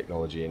all that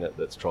technology in it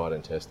that's tried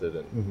and tested,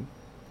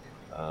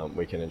 and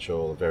we can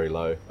ensure a very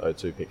low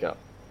O2 pickup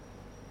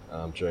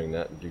during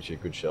that, and gives you a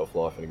good shelf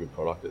life and a good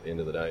product at the end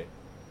of the day.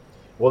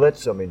 Well,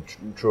 that's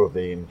true of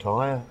the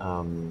entire.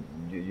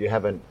 You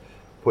haven't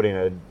put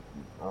in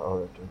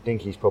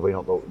dinky's probably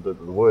not the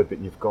word, but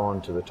you've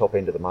gone to the top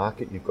end of the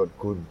market. You've got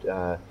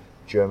good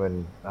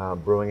German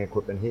brewing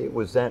equipment here.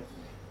 Was that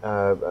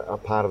a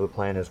part of the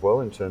plan as well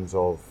in terms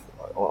of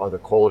either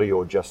quality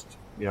or just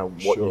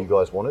what you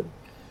guys wanted?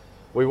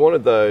 We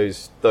wanted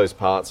those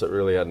parts that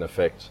really had an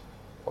effect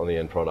on the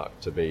end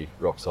product to be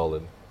rock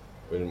solid.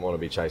 We didn't want to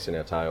be chasing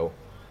our tail,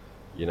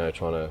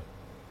 trying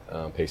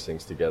to piece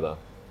things together.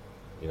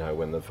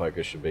 When the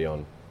focus should be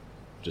on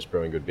just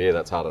brewing good beer.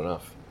 That's hard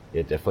enough.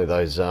 Yeah, definitely.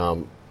 Those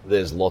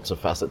there's lots of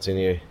facets in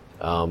here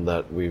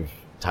that we've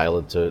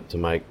tailored to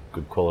make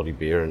good quality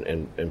beer,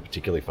 and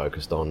particularly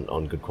focused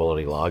on good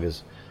quality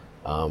lagers.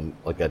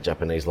 Like that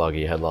Japanese lager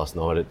you had last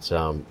night. It's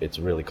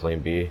a really clean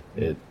beer.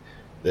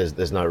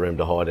 There's no room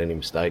to hide any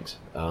mistakes.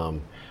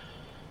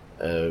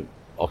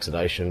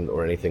 Oxidation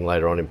or anything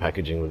later on in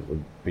packaging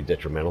would be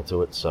detrimental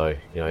to it. So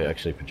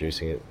actually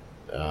producing it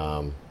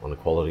on a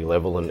quality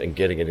level and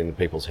getting it into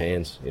people's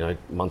hands,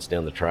 months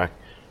down the track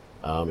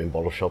in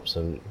bottle shops,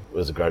 and it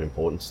was a great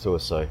importance to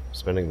us. So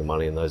spending the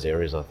money in those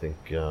areas, I think,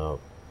 will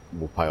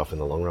pay off in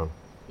the long run.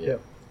 Yeah.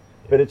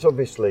 But it's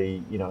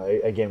obviously,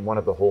 again, one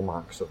of the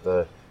hallmarks of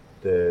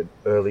the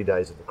early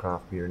days of the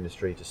craft beer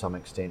industry to some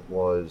extent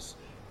was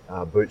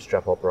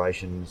bootstrap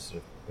operations,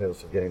 people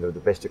getting the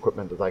best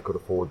equipment that they could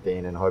afford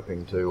then and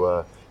hoping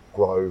to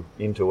grow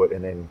into it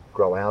and then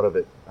grow out of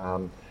it.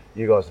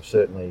 You guys have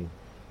certainly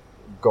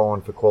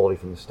gone for quality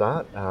from the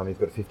start. You've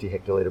got a 50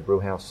 hectolitre brew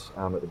house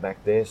at the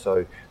back there,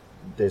 so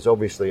there's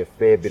obviously a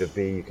fair bit of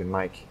beer you can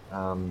make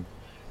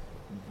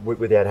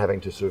without having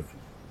to sort of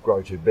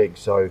grow too big.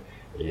 So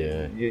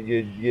Yeah.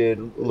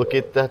 you Look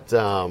at that.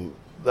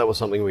 That was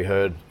something we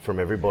heard from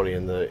everybody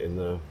in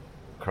the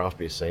craft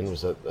beer scene,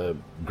 was that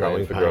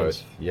growing for pains.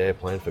 growth. Yeah,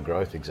 plan for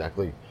growth,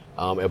 exactly.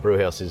 Our brew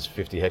house is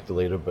 50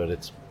 hectolitre, but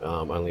it's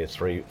only a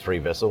three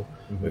vessel.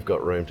 We've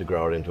got room to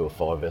grow it into a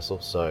 5 vessel.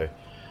 So,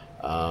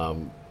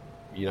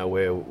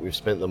 we've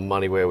spent the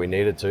money where we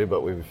needed to,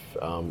 but we've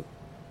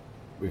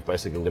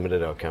basically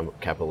limited our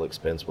capital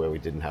expense where we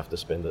didn't have to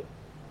spend it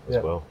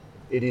as well.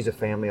 It is a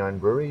family-owned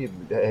brewery.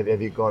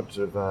 Have you got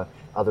sort of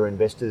other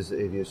investors?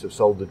 Have you sort of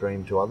sold the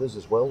dream to others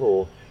as well,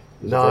 or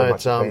is it No, very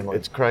much a family?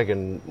 it's Craig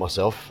and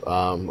myself.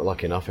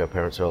 Lucky enough, our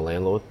parents are a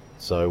landlord,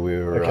 so we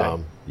were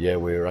Okay. we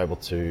were able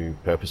to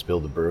purpose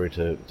build the brewery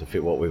to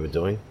fit what we were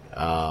doing.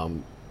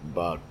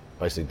 But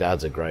basically,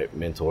 Dad's a great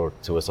mentor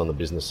to us on the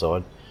business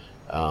side.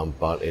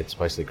 But it's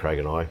basically Craig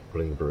and I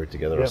putting the brewery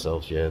together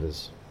ourselves. Yeah,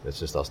 it's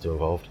just us two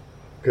involved.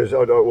 Because I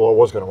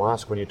was going to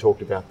ask, when you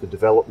talked about the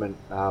development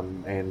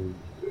and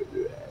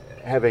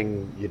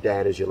having your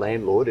dad as your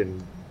landlord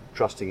and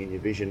trusting in your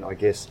vision, I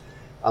guess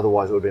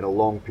otherwise it would have been a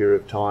long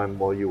period of time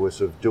while you were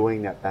sort of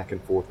doing that back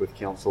and forth with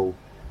council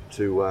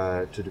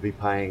to be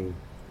paying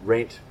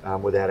rent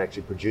without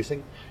actually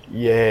producing.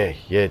 Yeah,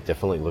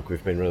 definitely. Look,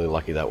 we've been really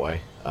lucky that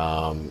way,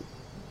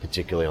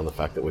 particularly on the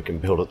fact that we can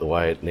build it the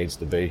way it needs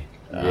to be.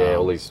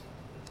 All these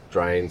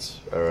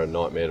drains are a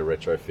nightmare to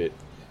retrofit,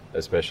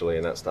 especially,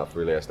 and that stuff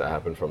really has to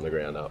happen from the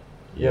ground up.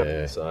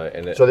 Yeah. So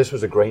this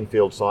was a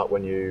greenfield site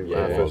when you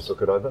Yeah, it first was.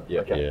 took it over?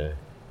 Yeah. Okay. Yeah,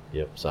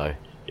 yep. So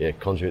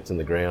conduits in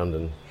the ground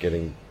and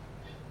getting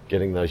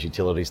those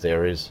utilities to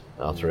areas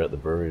throughout the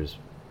brewery is,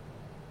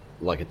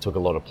 like, it took a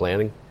lot of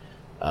planning,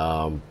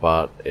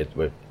 but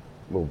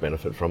we'll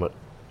benefit from it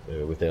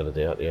without a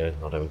doubt. Yeah,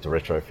 not having to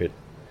retrofit.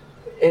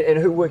 And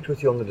who worked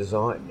with you on the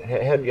design?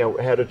 How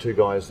do two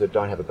guys that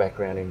don't have a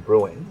background in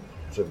brewing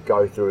sort of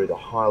go through the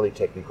highly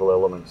technical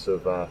elements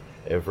of?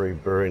 Every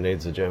brewery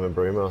needs a German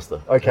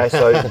brewmaster. Okay,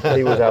 so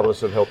he was able to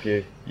sort of help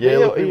you. Yeah,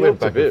 look, we he went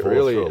helped a back bit, and forth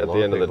really. through a At lot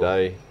the end of the people.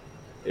 day,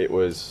 it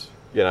was,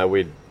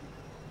 we'd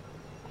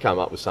come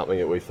up with something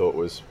that we thought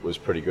was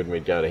pretty good, and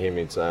we'd go to him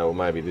and say, well,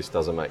 maybe this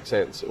doesn't make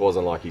sense. It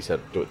wasn't like he said,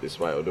 do it this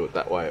way or do it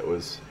that way. It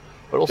was,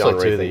 But also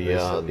don't to rethink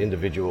this the and-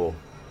 individual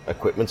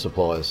equipment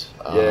suppliers.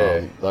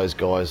 Yeah. Those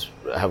guys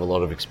have a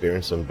lot of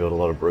experience and build a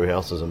lot of brew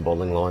houses and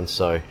bottling lines,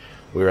 so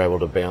we were able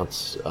to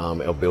bounce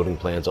our building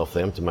plans off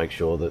them to make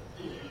sure that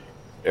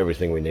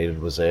everything we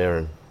needed was there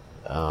and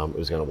it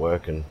was going to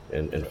work and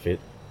fit.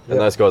 and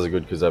those guys are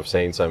good because they've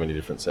seen so many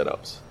different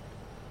setups.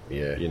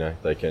 Yeah.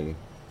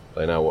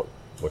 They know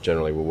what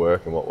generally will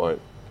work and what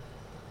won't.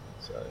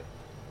 So,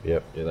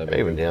 Yep. Yeah, they've been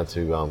Even good. down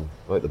to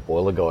like the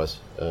boiler guys,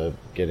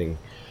 getting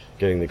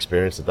the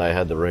experience that they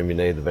had, the room you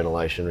need, the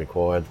ventilation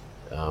required,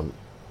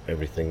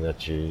 everything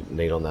that you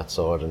need on that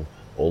side, and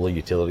all the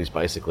utilities,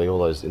 basically, all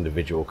those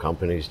individual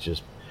companies,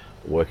 just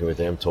working with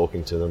them,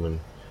 talking to them,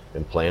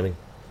 and planning.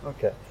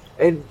 Okay.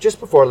 And just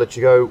before I let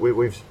you go,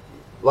 we've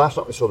last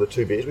night we saw the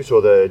two beers. We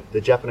saw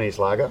the Japanese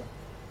lager,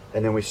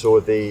 and then we saw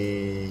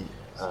the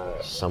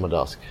Summer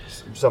Dusk.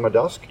 Summer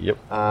Dusk. Yep.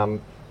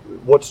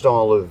 What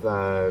style of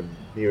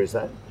beer is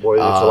that? Well,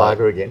 it's a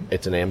lager again.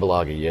 It's an amber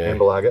lager, yeah.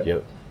 Amber lager.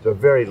 Yep. So a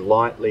very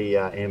lightly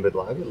ambered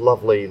lager.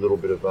 Lovely little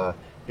bit of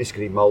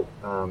biscuity malt,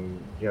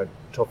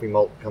 toffee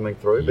malt coming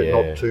through, but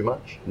Yeah. not too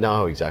much.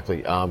 No, exactly.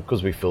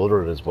 Because we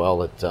filter it as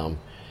well,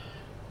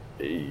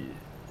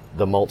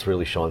 the malts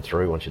really shine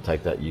through once you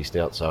take that yeast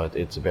out. So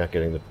it's about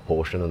getting the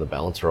proportion and the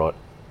balance right.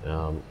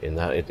 In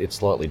that, it's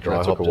slightly dry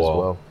That took hopped a as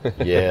while. well.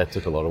 Yeah, it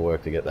took a lot of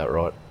work to get that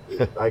right.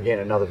 Again,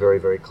 another very,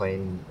 very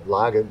clean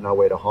lager,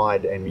 nowhere to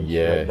hide, and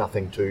Yeah.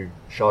 nothing to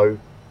show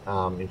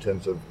in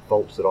terms of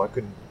faults that I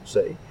could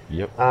see.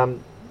 Yep.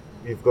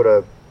 You've got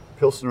a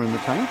Pilsner in the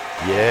tank.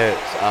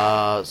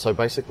 Yeah. So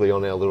basically,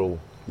 on our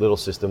little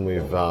system,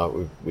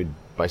 we've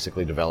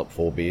basically developed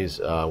 4 beers.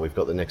 We've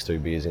got the next 2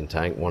 beers in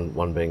tank.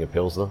 One being a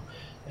Pilsner,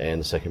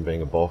 and the second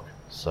being a Bock.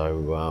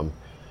 So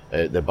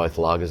they're both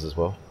lagers as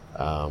well.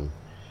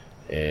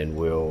 And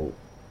we'll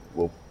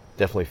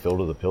definitely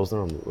filter the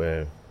Pilsner, and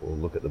we'll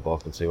look at the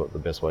Bock and see what the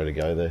best way to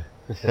go there.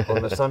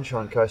 On the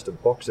Sunshine Coast, a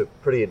Bock's a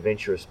pretty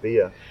adventurous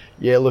beer.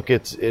 Yeah, look,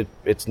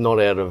 it's not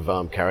out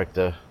of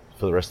character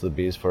for the rest of the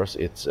beers for us.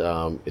 It's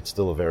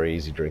still a very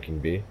easy drinking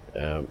beer.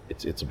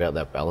 It's about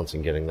that balance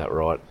and getting that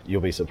right.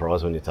 You'll be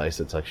surprised when you taste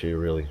it. It's actually a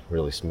really,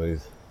 really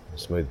smooth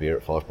beer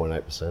at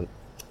 5.8%.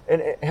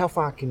 And how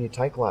far can you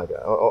take lager?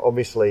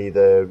 Obviously,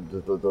 the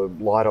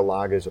lighter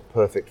lagers are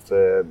perfect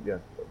for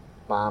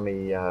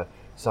balmy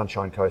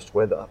Sunshine Coast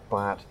weather,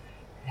 but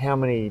how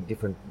many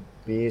different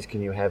beers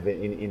can you have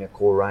in a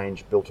core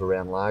range built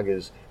around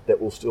lagers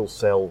that will still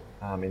sell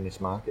in this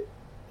market?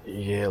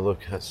 Yeah, look,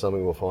 that's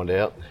something we'll find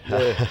out.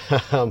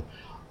 Yeah.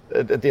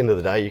 At the end of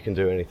the day, you can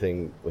do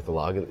anything with a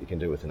lager that you can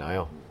do with an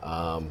ale.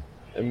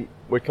 And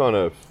we're kind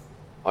of,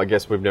 I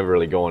guess we've never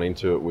really gone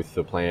into it with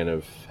the plan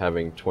of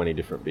having 20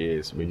 different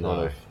beers. We No.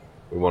 kind of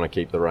we want to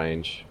keep the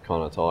range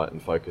kind of tight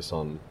and focus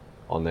on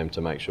them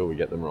to make sure we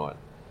get them right.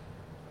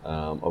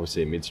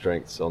 Obviously, mid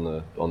strengths on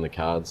the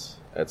cards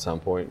at some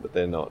point, but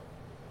they're not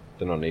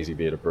an easy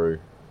beer to brew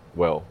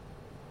well.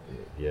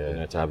 Yeah, You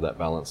know, to have that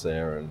balance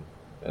there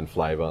and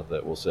flavour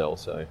that will sell.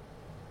 So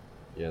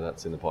yeah,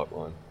 that's in the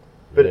pipeline.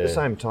 But at the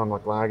same time,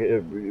 like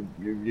lager,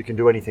 you can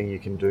do anything you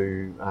can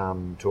do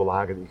to a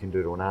lager that you can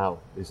do to an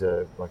ale is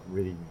a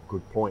really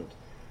good point.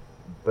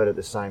 But at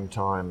the same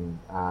time,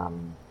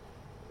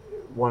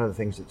 one of the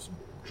things that's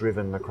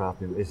driven the craft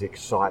beer is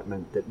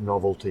excitement that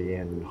novelty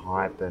and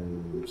hype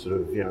and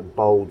sort of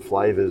bold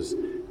flavours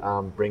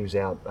brings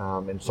out.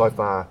 And so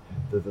far,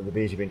 the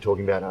beers you've been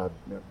talking about are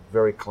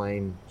very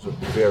clean, sort of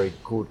very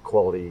good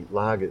quality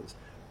lagers.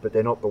 But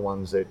they're not the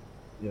ones that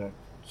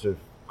sort of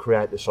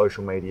create the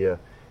social media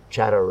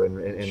chatter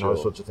and Sure.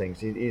 those sorts of things.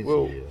 Do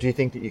you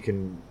think that you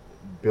can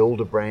build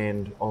a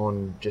brand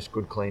on just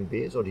good clean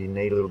beers, or do you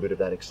need a little bit of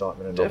that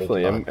excitement and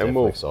Definitely, novelty? and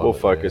we'll excited,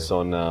 focus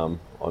on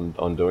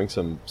doing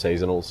some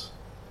seasonals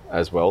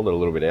as well that are a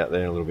little bit out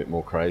there, a little bit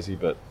more crazy.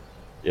 But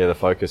yeah, the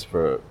focus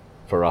for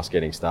us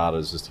getting started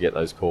is just to get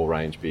those core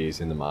range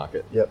beers in the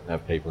market. Yep.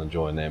 Have people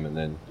enjoying them, and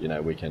then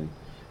we can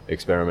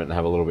experiment and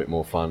have a little bit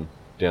more fun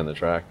down the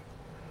track.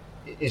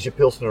 Is your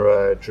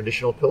Pilsner a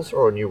traditional Pilsner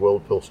or a New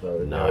World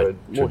Pilsner? No,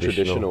 More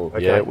traditional.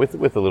 Okay. Yeah,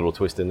 with a little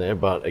twist in there,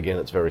 but again,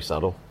 it's very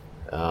subtle.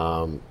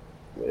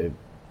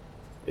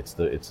 It's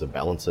the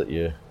balance that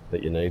you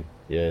need.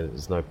 Yeah,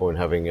 there's no point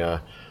having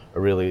a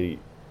really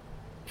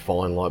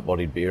fine,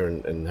 light-bodied beer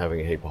and having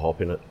a heap of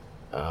hop in it.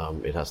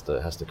 It has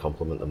to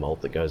complement the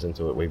malt that goes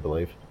into it, we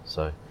believe.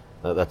 So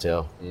that's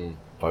our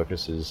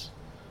focus, is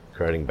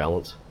creating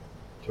balance.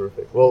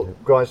 Terrific. Well,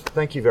 guys,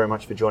 thank you very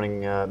much for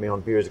joining me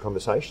on Beer as a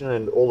Conversation,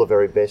 and all the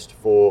very best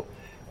for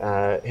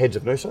Heads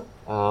of Noosa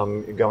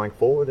going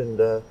forward, and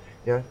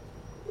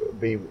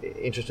be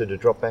interested to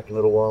drop back in a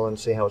little while and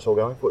see how it's all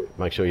going for you.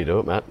 Make sure you do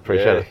it, Matt.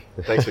 Appreciate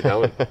it. Thanks for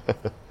coming.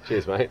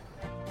 Cheers, mate.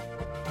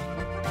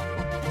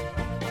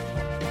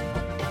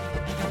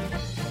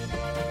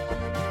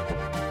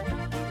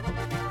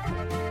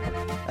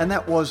 And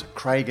that was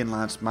Craig and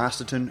Lance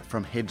Masterton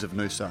from Heads of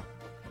Noosa.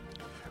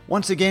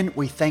 Once again,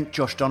 we thank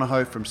Josh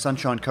Donohoe from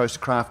Sunshine Coast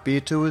Craft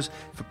Beer Tours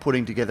for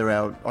putting together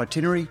our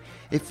itinerary.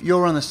 If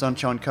you're on the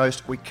Sunshine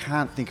Coast, we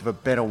can't think of a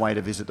better way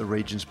to visit the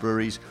region's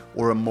breweries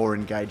or a more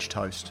engaged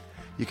host.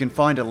 You can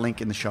find a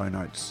link in the show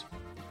notes.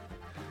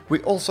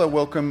 We also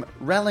welcome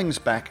Rallings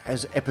back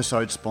as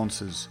episode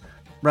sponsors.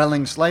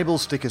 Rallings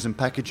labels, stickers and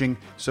packaging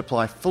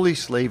supply fully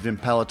sleeved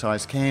and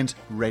palletised cans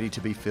ready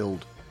to be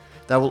filled.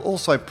 They will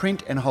also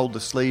print and hold the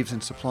sleeves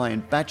and supply in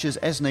batches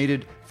as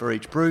needed for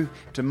each brew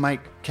to make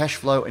cash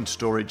flow and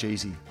storage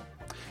easy.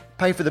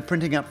 Pay for the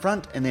printing up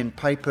front and then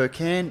pay per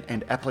can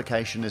and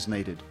application as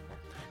needed.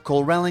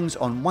 Call Rallings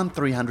on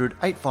 1300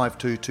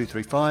 852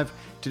 235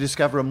 to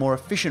discover a more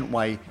efficient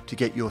way to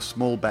get your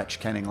small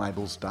batch canning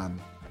labels done.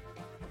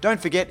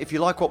 Don't forget, if you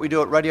like what we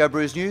do at Radio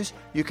Brews News,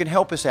 you can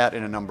help us out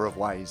in a number of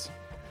ways.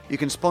 You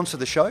can sponsor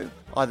the show,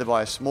 either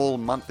by a small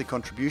monthly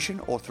contribution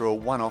or through a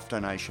one-off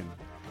donation.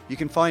 You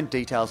can find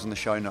details in the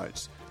show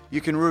notes. You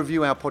can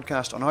review our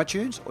podcast on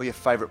iTunes or your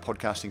favourite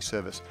podcasting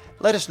service.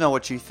 Let us know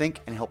what you think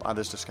and help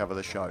others discover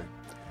the show.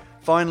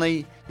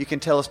 Finally, you can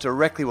tell us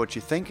directly what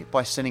you think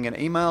by sending an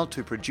email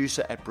to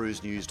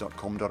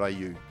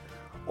producer@brewsnews.com.au.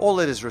 All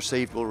letters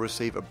received will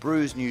receive a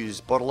Brews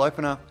News bottle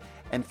opener,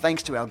 and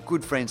thanks to our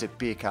good friends at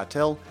Beer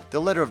Cartel, the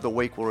letter of the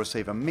week will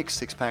receive a mixed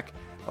six-pack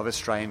of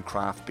Australian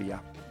craft beer.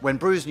 When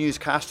Brews News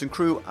cast and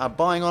crew are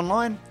buying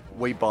online,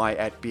 we buy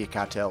at Beer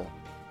Cartel.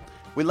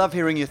 We love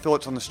hearing your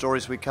thoughts on the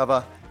stories we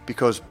cover,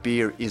 because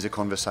beer is a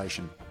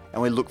conversation,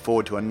 and we look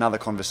forward to another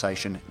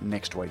conversation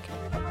next week.